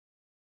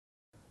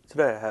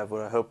Today I have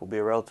what I hope will be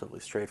a relatively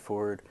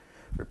straightforward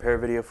repair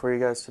video for you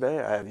guys today.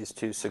 I have these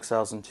two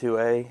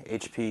 6002A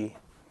HP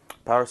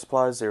power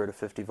supplies, 0 to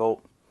 50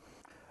 volt.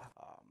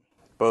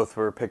 Both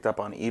were picked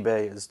up on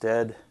eBay as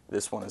dead.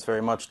 This one is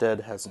very much dead,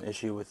 has an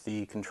issue with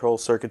the control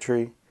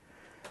circuitry.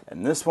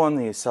 And this one,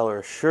 the seller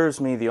assures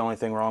me the only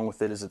thing wrong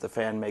with it is that the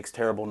fan makes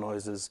terrible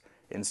noises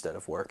instead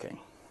of working.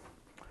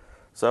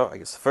 So I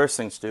guess the first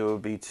thing to do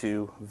would be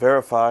to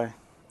verify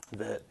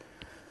that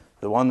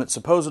the one that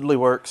supposedly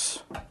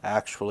works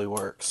actually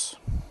works.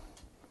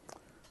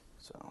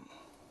 So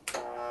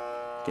you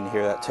can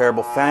hear that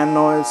terrible fan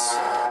noise.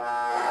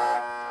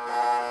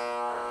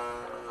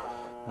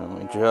 And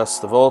we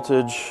adjust the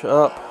voltage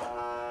up.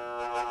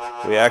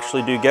 We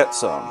actually do get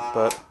some,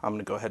 but I'm going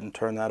to go ahead and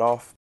turn that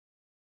off.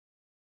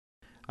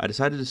 I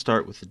decided to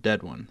start with the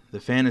dead one. The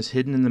fan is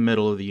hidden in the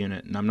middle of the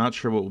unit, and I'm not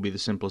sure what will be the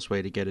simplest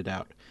way to get it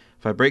out.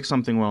 If I break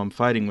something while I'm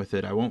fighting with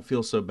it, I won't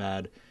feel so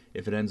bad.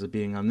 If it ends up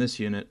being on this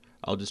unit,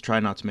 I'll just try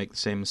not to make the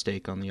same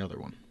mistake on the other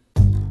one.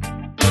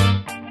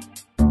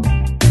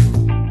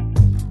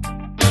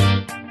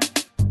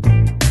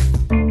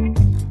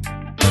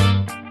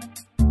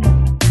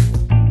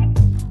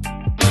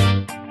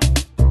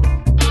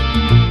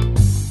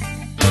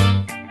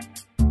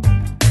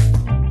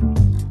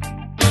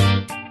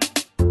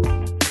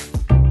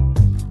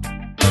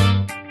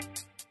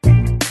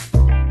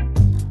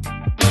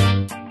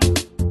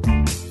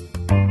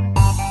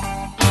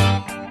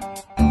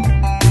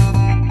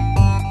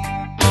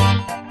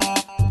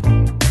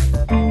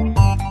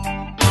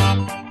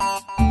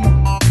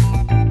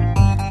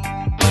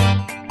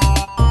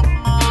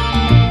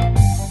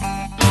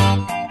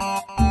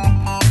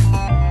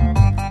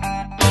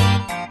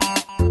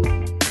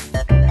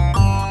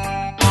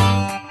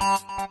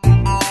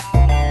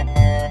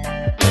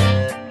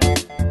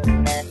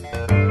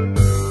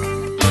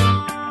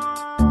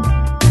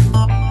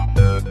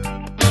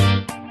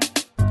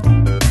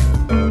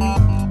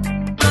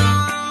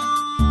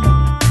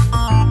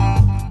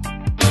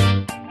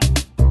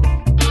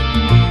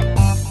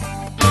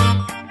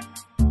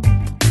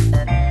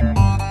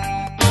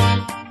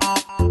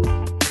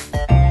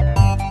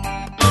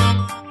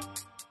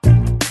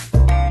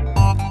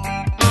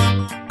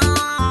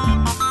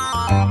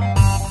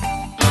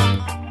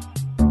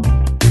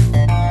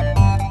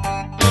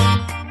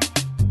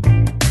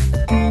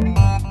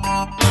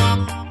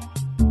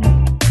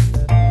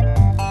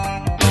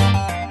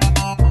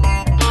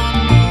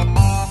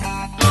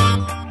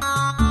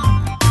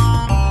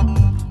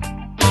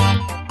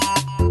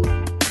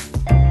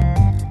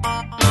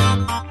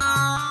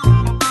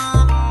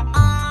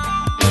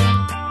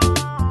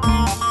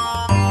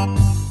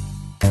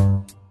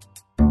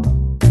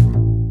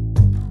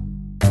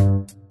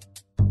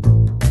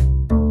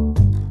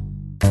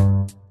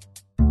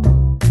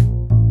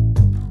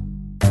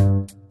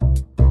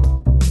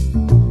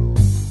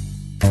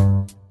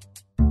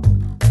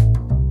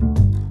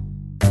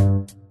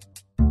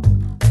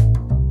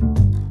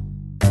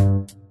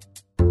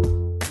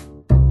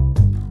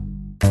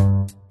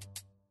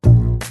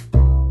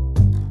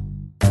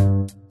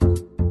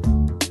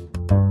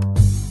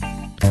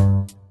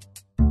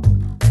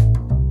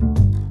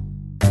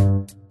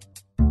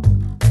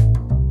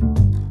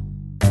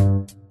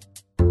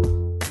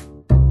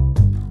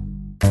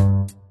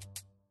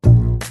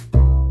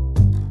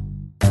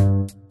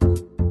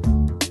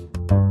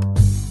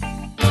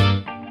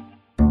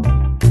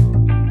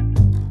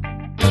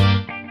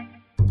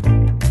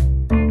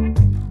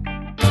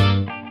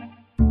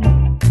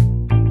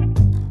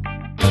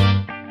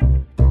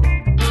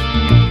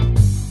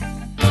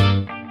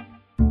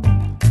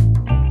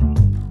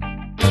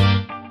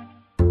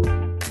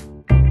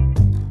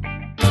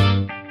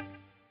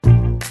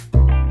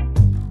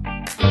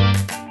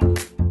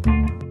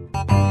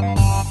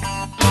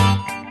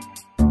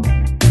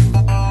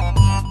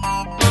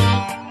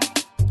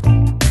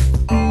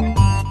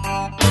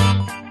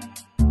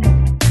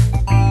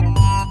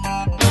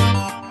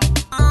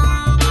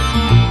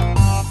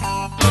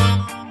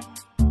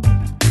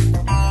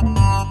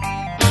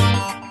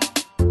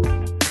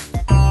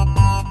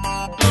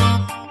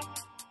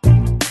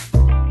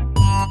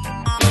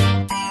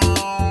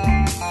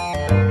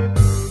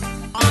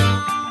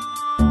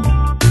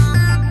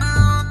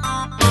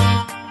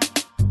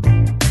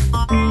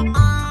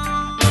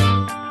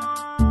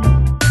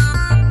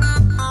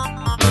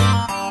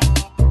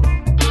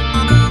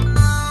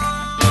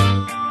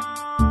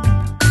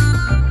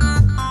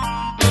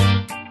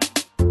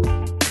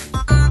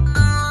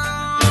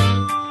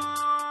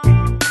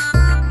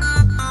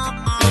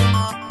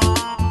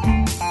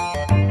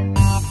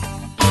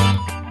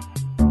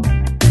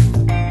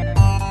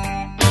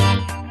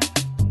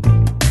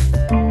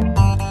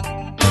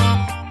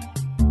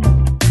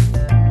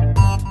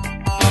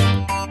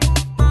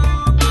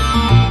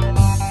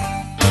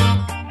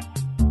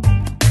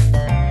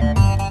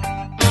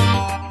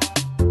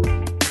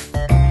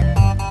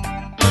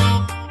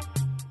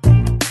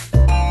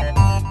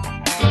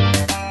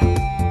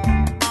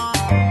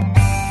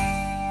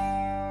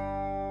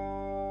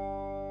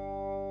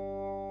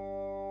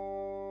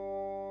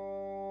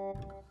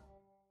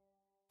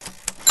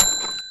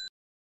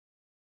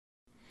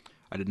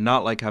 I did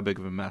not like how big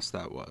of a mess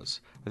that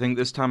was. I think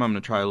this time I'm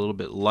going to try a little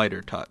bit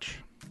lighter touch.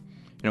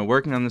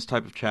 Working on this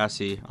type of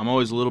chassis, I'm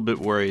always a little bit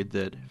worried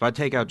that if I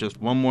take out just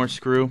one more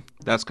screw,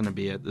 that's going to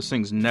be it. This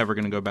thing's never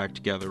going to go back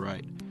together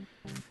right.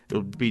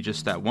 It'll be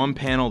just that one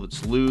panel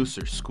that's loose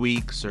or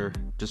squeaks or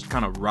just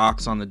kind of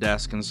rocks on the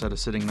desk instead of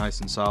sitting nice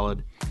and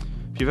solid.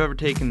 If you've ever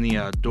taken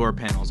the door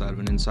panels out of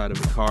an inside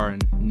of a car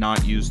and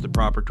not used the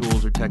proper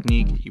tools or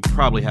technique, you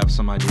probably have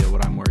some idea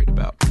what I'm worried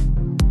about.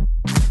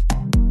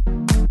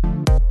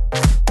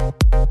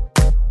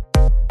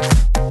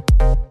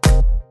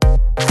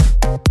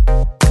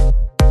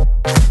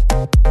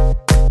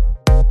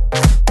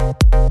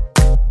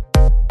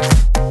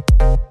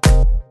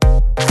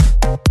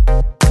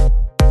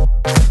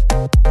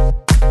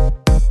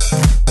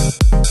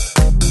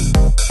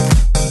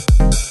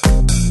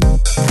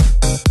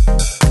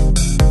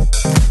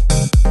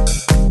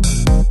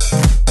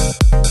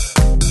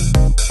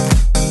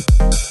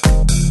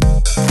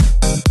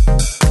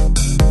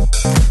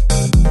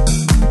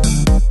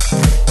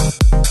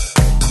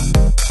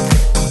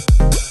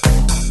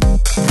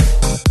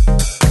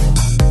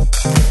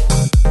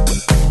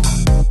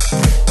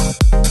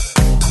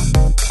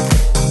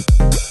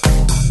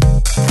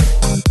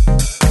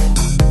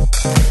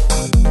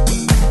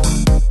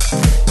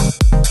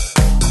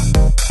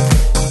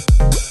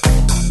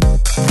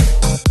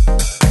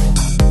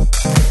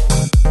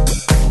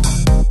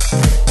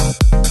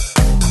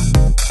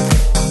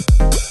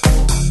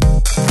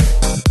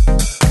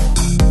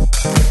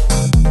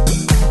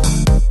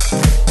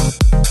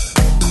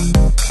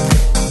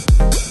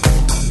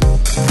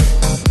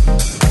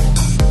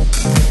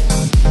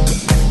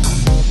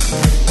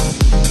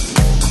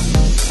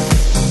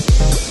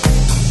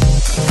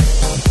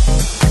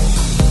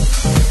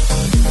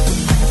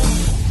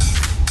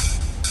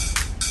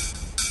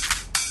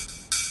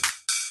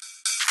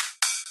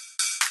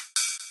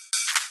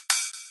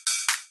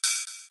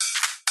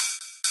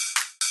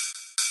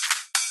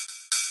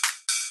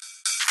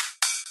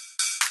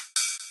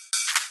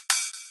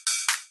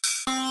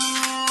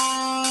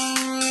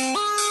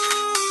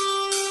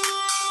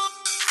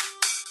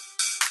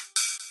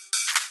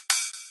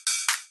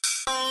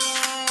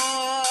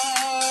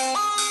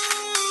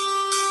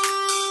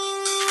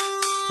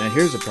 Now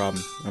here's a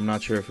problem. I'm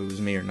not sure if it was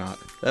me or not.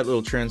 That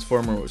little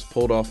transformer was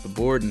pulled off the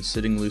board and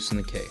sitting loose in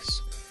the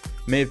case.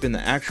 It may have been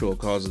the actual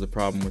cause of the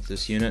problem with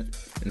this unit,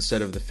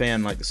 instead of the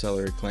fan like the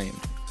seller had claimed.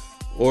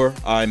 Or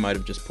I might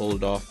have just pulled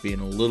it off being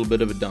a little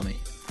bit of a dummy.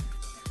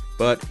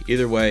 But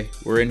either way,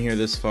 we're in here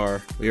this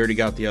far, we already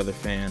got the other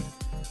fan,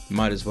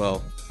 might as well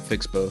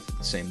fix both at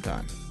the same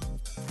time.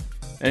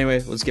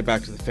 Anyway, let's get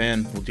back to the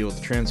fan, we'll deal with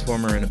the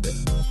transformer in a bit.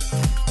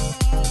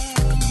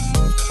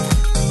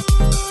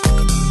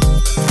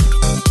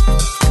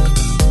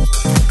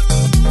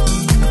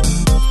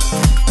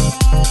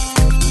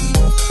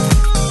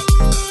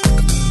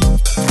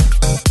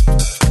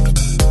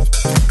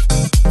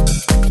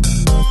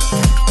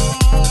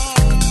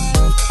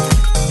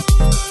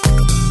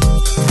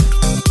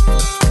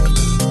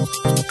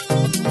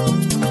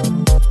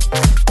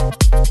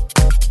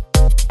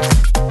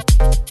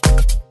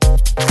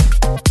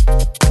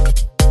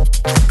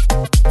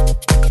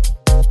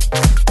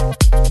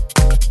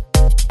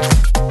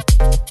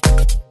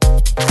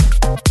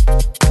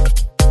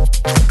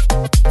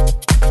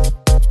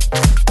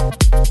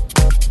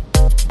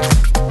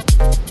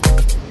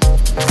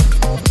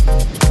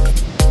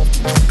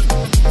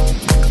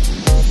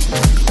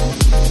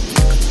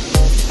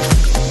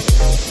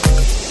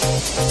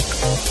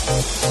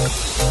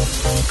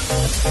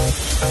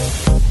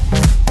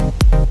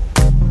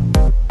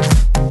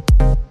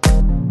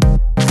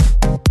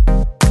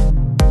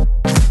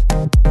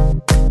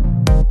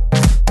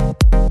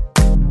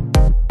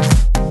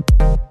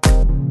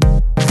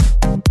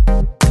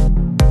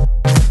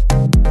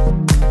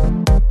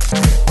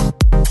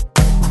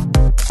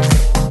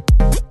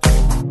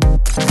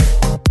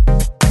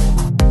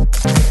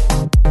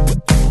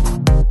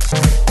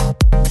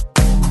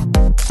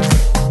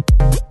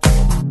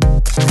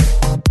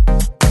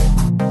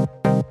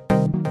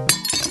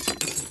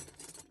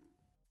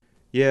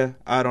 Yeah,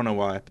 I don't know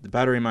why, but the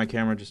battery in my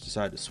camera just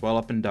decided to swell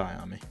up and die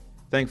on me.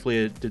 Thankfully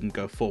it didn't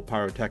go full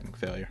pyrotechnic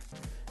failure,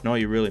 and all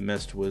you really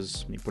missed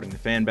was me putting the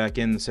fan back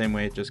in the same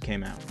way it just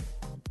came out.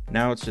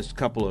 Now it's just a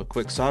couple of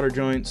quick solder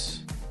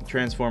joints, the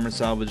transformer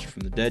salvaged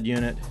from the dead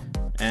unit,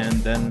 and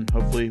then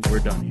hopefully we're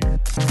done here.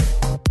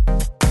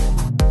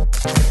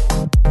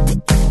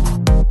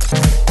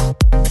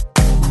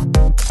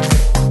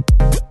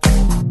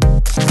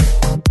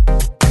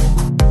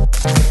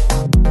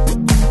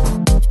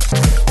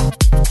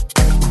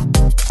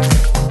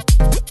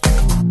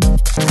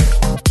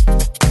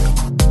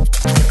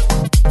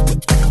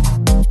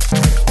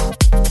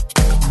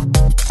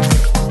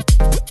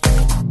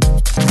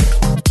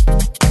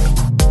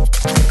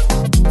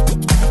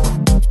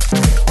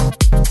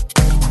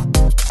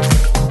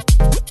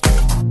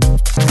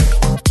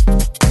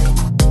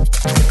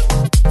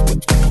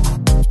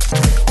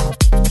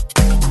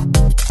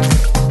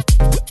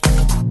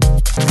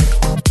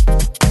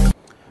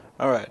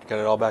 Got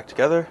it all back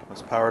together.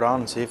 Let's power it on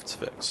and see if it's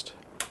fixed.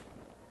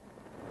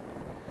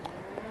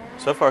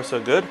 So far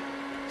so good.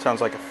 Sounds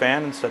like a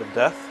fan instead of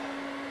death.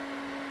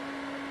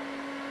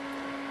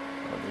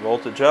 Let the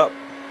voltage up.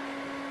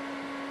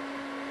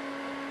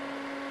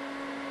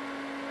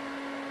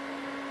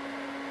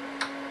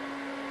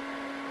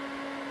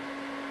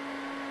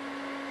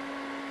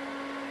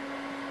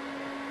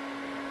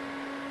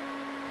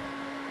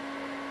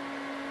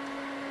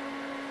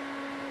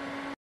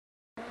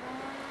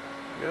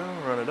 Go,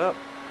 run it up.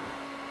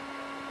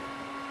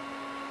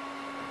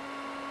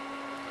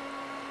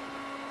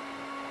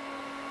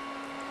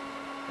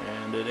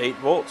 And at 8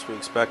 volts, we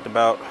expect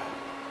about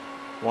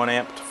 1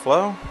 amp to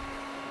flow.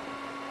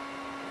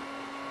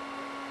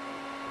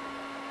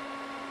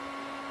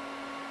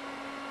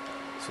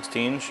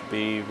 (16) should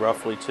be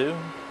roughly 2.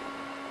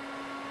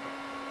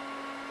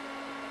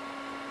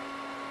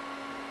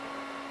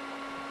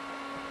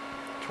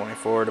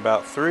 (24) at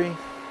about 3.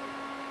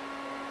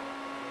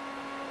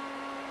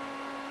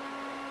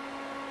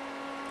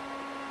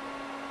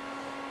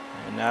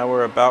 And now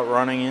we're about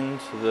running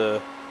into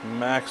the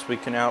max we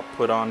can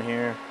output on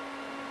here.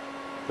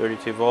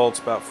 32 volts,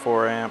 about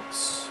 4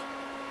 amps.